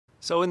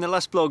So in the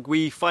last vlog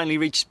we finally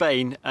reached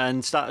Spain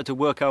and started to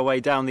work our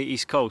way down the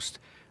east coast,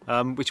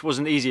 which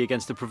wasn't easy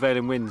against the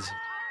prevailing winds.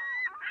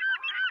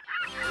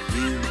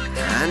 You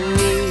and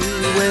me,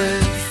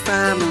 we're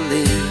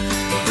family.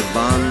 The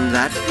bond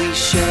that we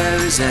share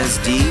is as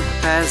deep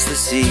as the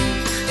sea.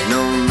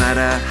 No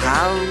matter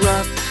how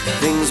rough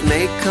things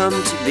may come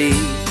to be,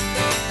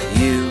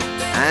 you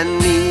and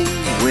me,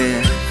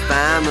 we're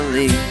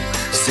family.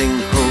 Sing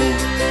ho,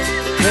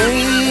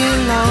 hey,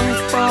 long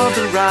for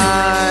the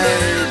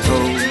ride, ho.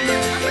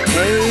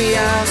 Hey,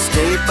 I'll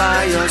stay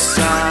by your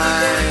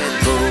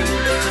side, ho.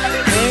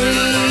 Hey,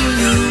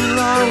 you'll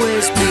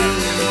always be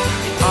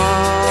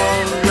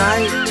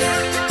alright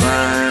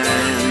by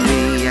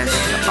me. Yes,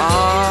 you're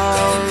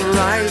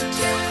alright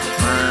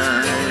by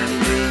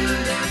me.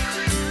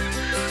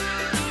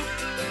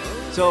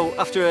 So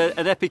after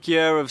an epic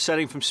year of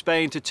sailing from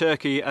Spain to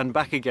Turkey and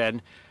back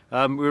again,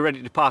 we were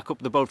ready to park up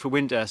the boat for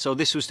winter, so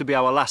this was to be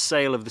our last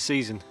sail of the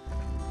season.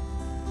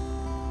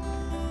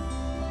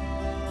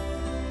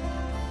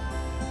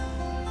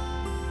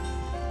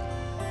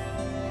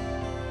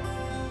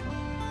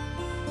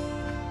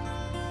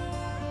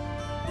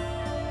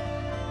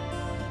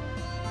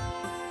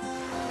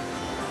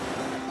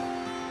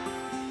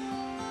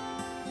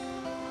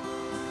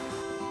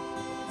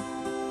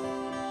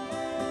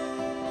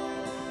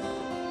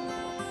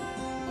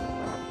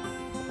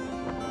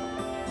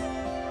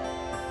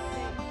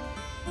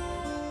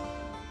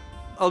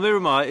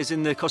 Almerimar is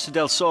in the Costa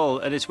del Sol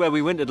and it's where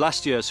we wintered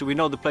last year, so we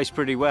know the place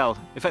pretty well.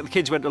 In fact, the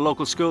kids went to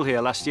local school here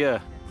last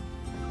year.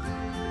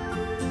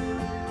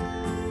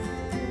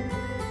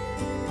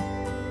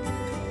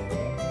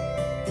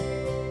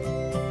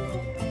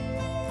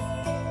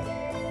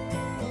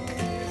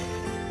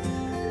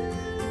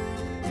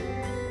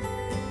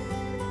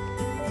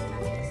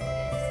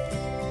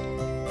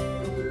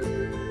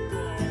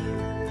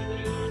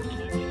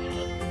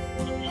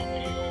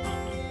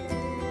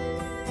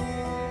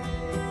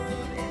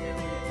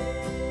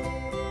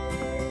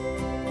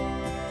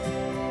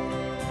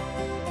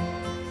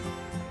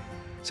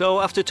 So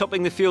after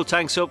topping the fuel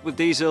tanks up with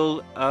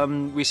diesel,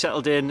 we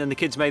settled in and the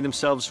kids made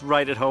themselves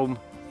right at home.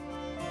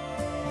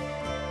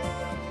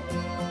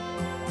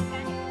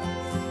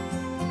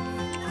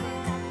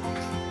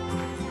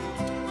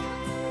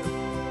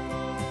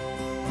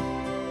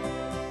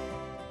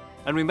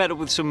 And we met up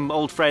with some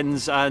old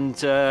friends and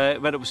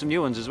met up with some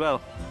new ones as well.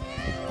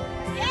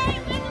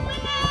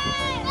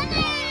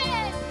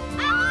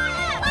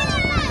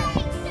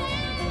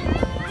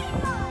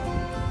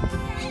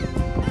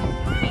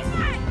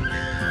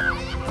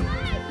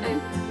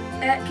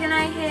 Can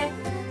I hear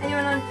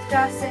anyone on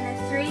Darcy in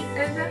a 3,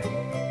 over?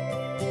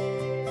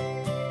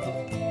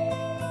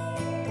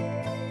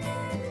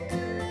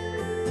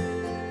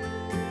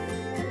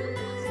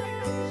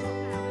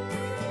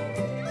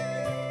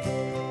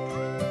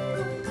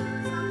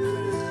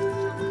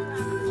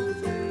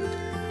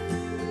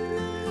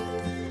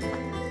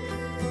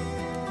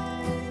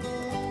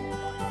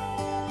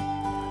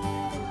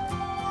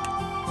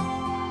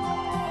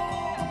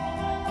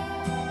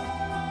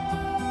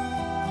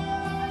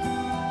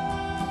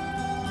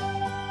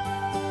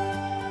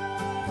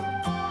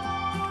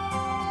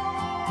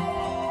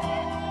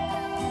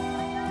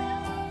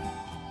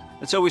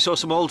 And so we saw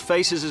some old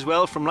faces as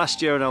well from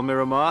last year in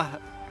Almerimar.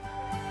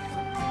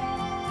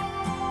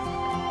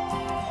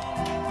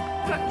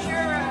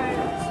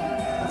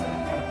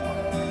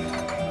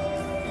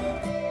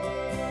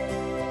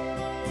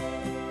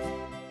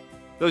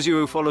 Those of you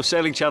who follow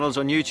sailing channels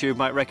on YouTube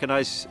might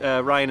recognise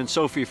Ryan and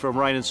Sophie from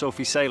Ryan and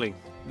Sophie Sailing.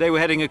 They were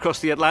heading across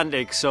the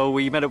Atlantic, so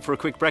we met up for a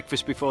quick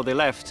breakfast before they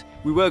left.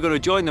 We were going to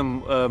join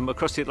them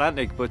across the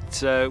Atlantic, but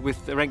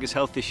with Arenga's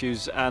health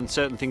issues and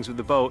certain things with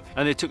the boat,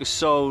 and it took us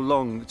so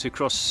long to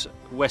cross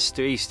west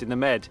to east in the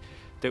Med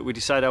that we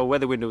decided our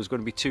weather window was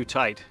going to be too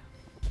tight.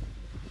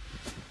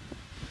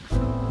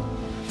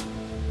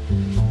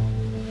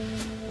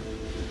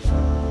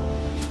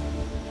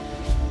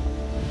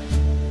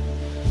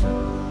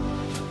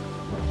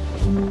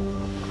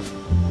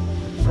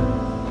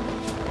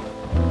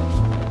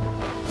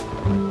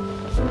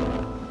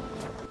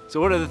 So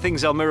one of the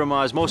things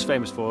Almerimar is most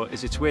famous for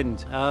is its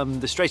wind.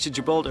 The Strait of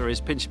Gibraltar is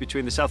pinched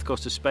between the south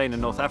coast of Spain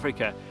and North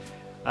Africa,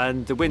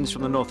 and the winds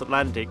from the North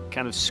Atlantic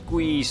kind of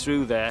squeeze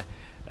through there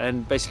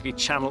and basically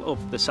channel up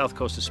the south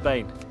coast of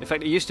Spain. In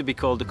fact, it used to be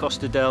called the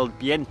Costa del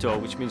Viento,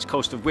 which means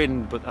coast of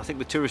wind, but I think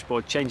the tourist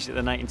board changed it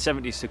in the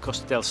 1970s to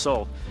Costa del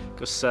Sol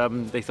because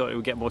they thought it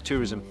would get more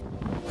tourism.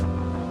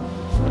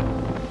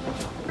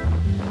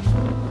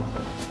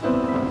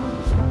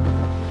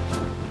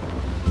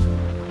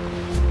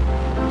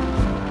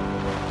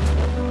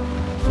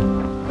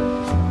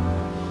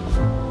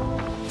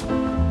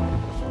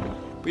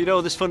 But you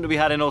know, there's fun to be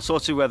had in all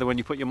sorts of weather when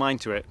you put your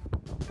mind to it.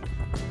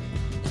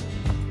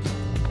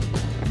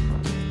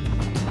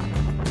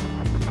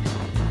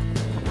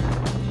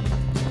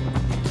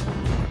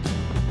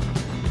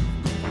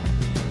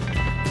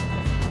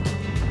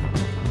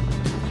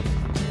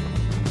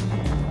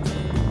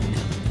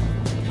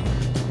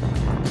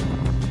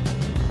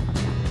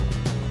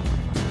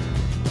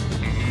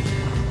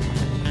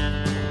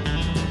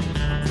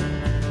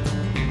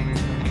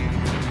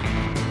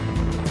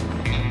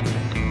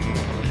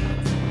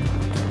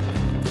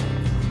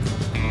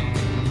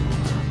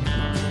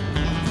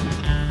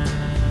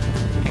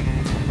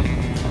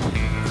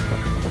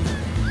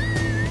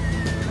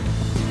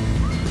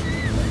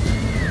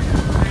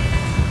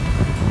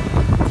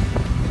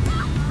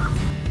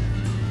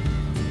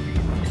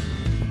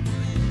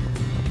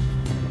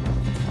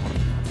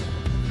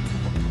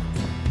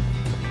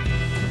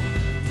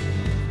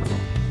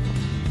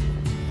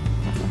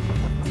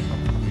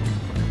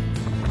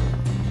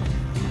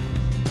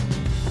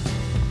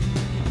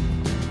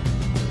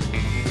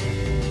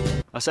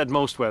 said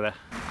most weather.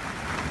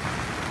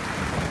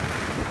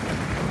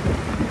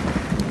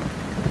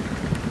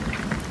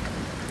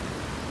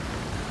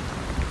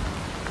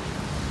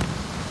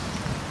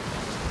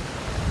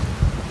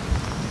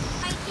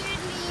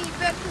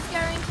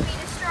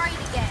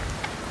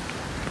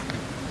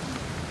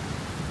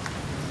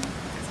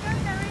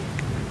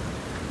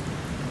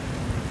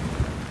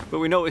 But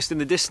we noticed in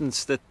the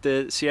distance that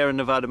the Sierra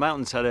Nevada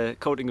mountains had a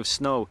coating of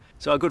snow.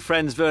 So our good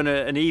friends Werner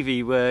and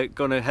Evie were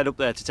going to head up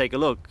there to take a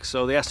look.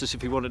 So they asked us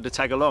if we wanted to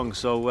tag along,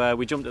 so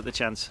we jumped at the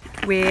chance.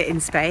 We're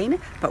in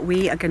Spain, but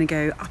we are going to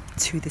go up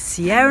to the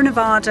Sierra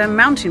Nevada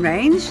mountain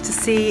range to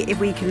see if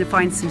we can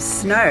find some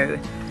snow.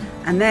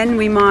 And then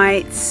we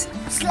might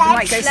go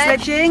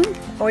sledging,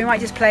 or we might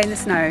just play in the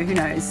snow, who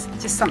knows.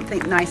 Just something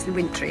nice and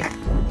wintry.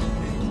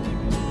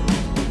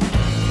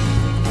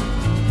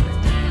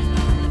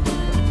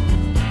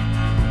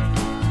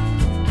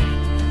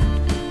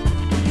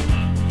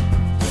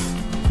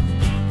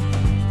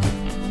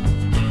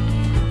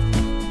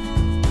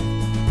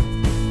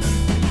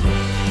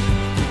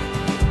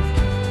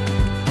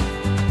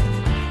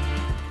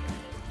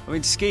 I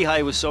mean, ski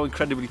hire was so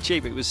incredibly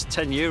cheap. It was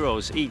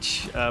 €10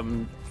 each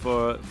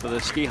for the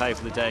ski hire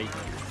for the day,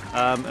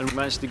 and we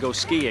managed to go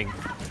skiing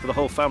for the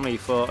whole family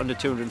for under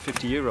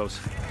 €250.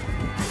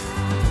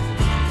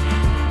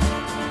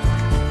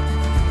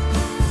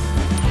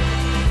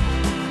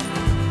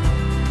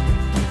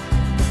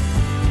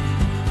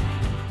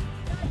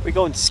 We're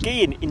going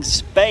skiing in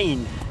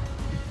Spain.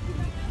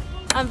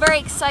 I'm very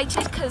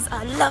excited because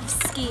I love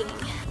skiing.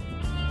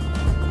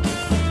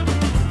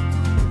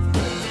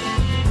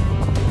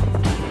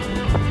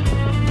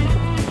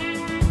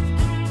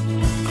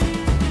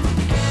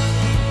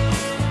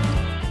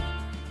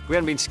 We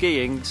hadn't been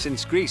skiing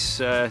since Greece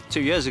 2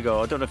 years ago.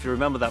 I don't know if you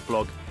remember that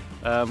vlog,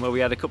 where we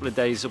had a couple of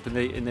days up in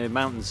the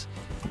mountains.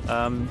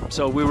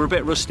 So we were a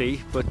bit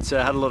rusty, but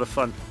had a lot of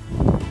fun.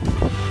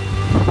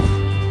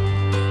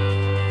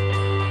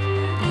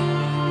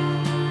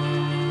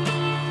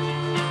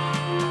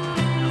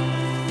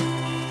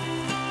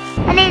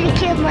 I nearly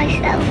killed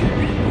myself.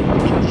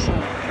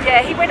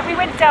 Yeah, we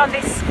went down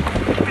this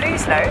blue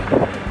slope,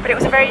 but it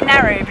was a very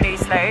narrow blue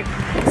slope.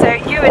 So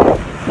Ewan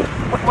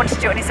wanted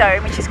to do it on his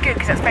own, which is good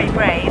because that's very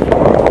brave.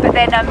 But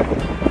then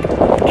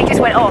he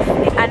just went off,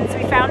 and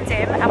we found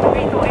him, and we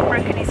really thought he'd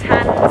broken his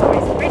hands or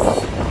his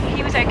wrists.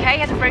 He was okay, he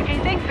hasn't broken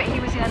anything, but he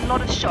was in a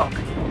lot of shock.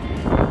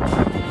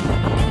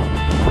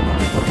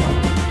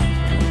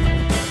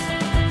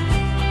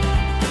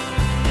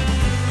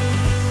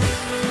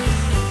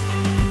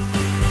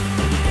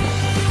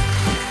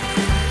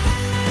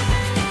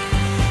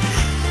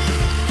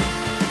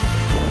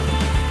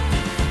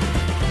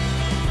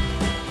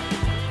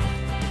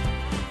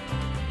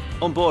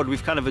 On board,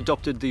 we've kind of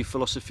adopted the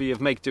philosophy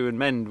of make, do and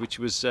mend, which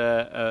was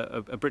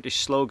a British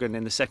slogan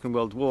in the Second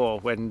World War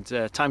when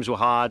times were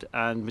hard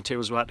and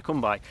materials were hard to come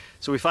by.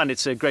 So we find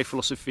it's a great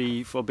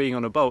philosophy for being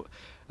on a boat.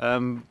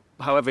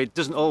 However, it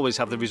doesn't always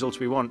have the results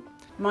we want.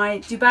 My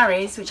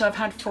Dubarrys, which I've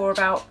had for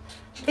about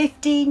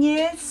 15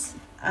 years,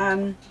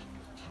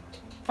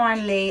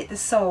 finally the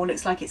sole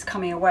looks like it's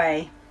coming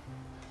away.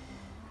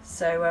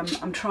 So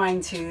I'm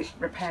trying to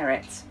repair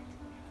it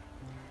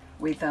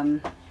with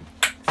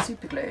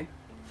super glue,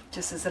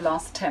 just as a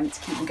last attempt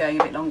to keep them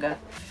going a bit longer.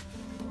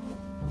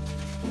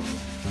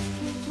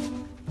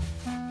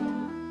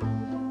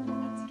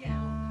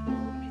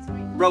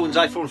 Rowan's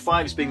iPhone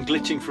 5 has been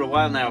glitching for a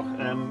while now,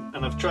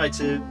 and I've tried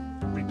to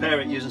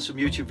repair it using some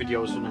YouTube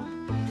videos, and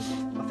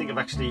I think I've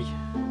actually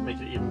made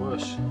it even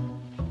worse.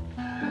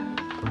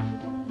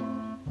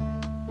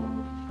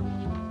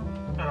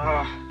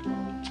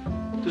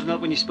 Doesn't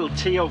help when you spill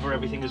tea over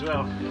everything as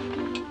well.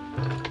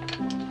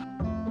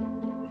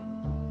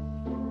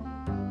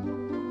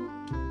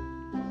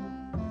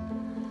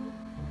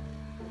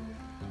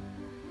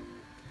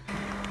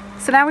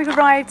 So now we've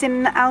arrived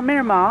in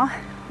Almerimar.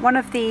 One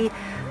of the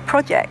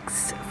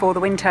projects for the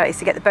winter is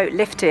to get the boat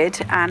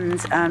lifted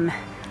and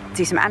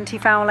do some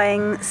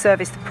anti-fouling,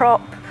 service the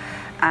prop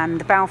and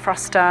the bow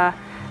thruster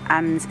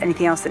and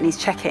anything else that needs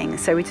checking.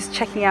 So we're just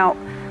checking out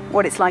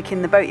what it's like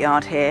in the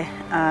boatyard here.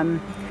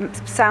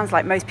 It sounds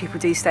like most people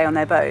do stay on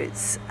their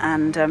boats,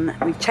 and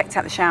we've checked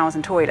out the showers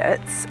and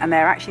toilets and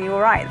they're actually all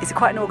right. It's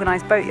quite an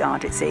organised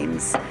boatyard, it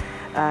seems.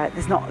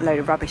 There's not a load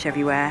of rubbish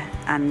everywhere,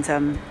 and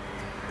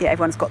yeah,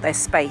 everyone's got their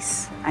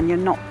space, and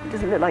it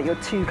doesn't look like you're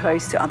too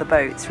close to other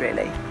boats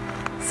really.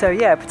 So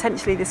yeah,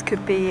 potentially this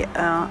could be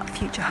a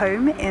future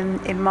home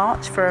in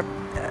March for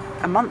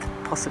a month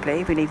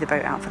possibly, if we leave the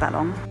boat out for that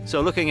long.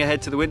 So looking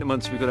ahead to the winter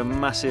months, we've got a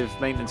massive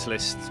maintenance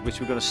list which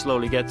we're going to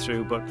slowly get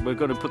through, but we're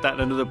going to put that in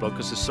another book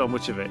because there's so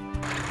much of it.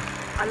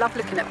 I love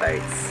looking at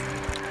boats.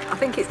 I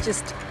think it's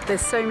just,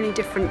 there's so many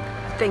different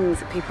things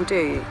that people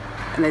do,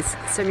 and there's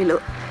so many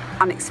little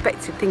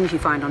unexpected things you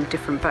find on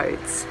different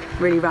boats,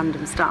 really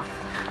random stuff.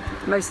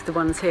 Most of the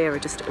ones here are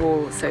just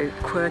all so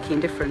quirky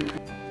and different.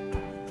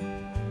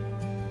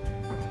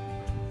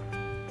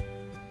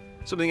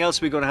 Something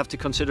else we're going to have to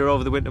consider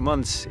over the winter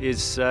months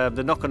is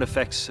the knock-on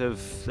effects of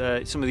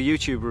some of the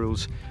YouTube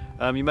rules.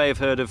 You may have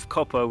heard of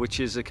COPPA,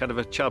 which is a kind of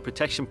a child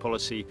protection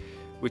policy,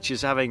 which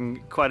is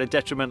having quite a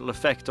detrimental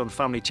effect on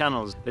family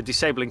channels. They're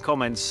disabling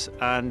comments,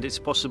 and it's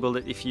possible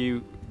that if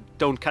you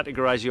don't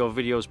categorize your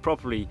videos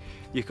properly,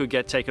 you could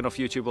get taken off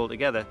YouTube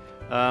altogether.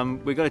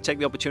 We're going to take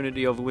the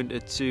opportunity over winter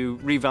to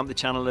revamp the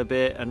channel a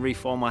bit and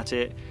reformat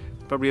it,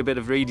 probably a bit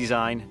of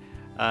redesign,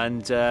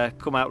 and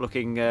come out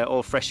looking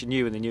all fresh and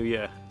new in the new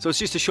year. So it's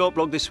just a short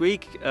vlog this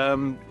week.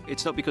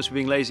 It's not because we're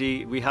being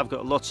lazy. We have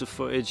got lots of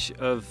footage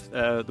of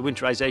the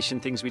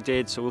winterization things we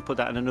did, so we'll put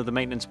that in another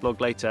maintenance vlog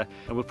later,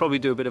 and we'll probably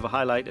do a bit of a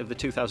highlight of the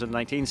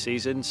 2019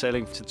 season,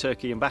 sailing to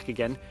Turkey and back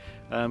again,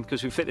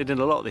 because we fitted in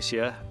a lot this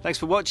year. Thanks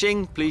for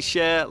watching. Please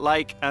share,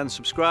 like and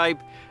subscribe.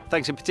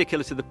 Thanks in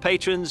particular to the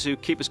patrons who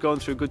keep us going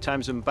through good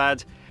times and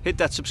bad. Hit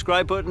that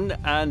subscribe button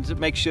and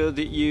make sure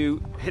that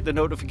you hit the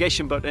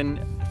notification button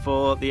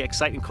for the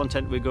exciting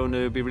content we're going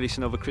to be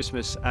releasing over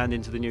Christmas and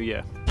into the new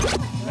year.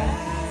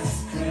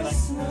 Last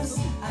Christmas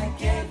I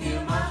gave you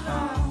my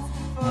heart,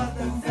 but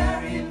the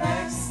very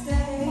next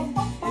day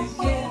you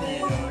gave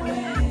it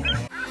away.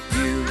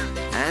 You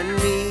and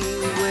me,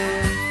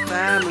 we're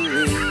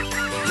family.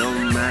 No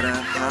matter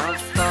how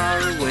far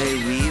away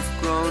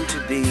we've grown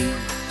to be,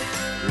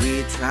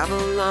 we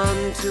travel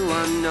on to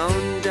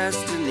unknown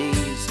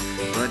destinies,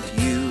 but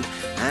you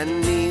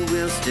and me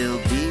will still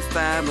be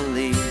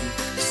family.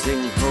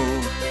 Sing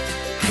ho,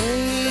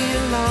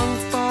 hey, along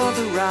for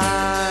the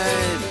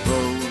ride, ho,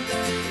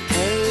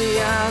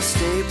 hey, I'll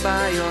stay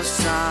by your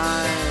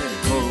side.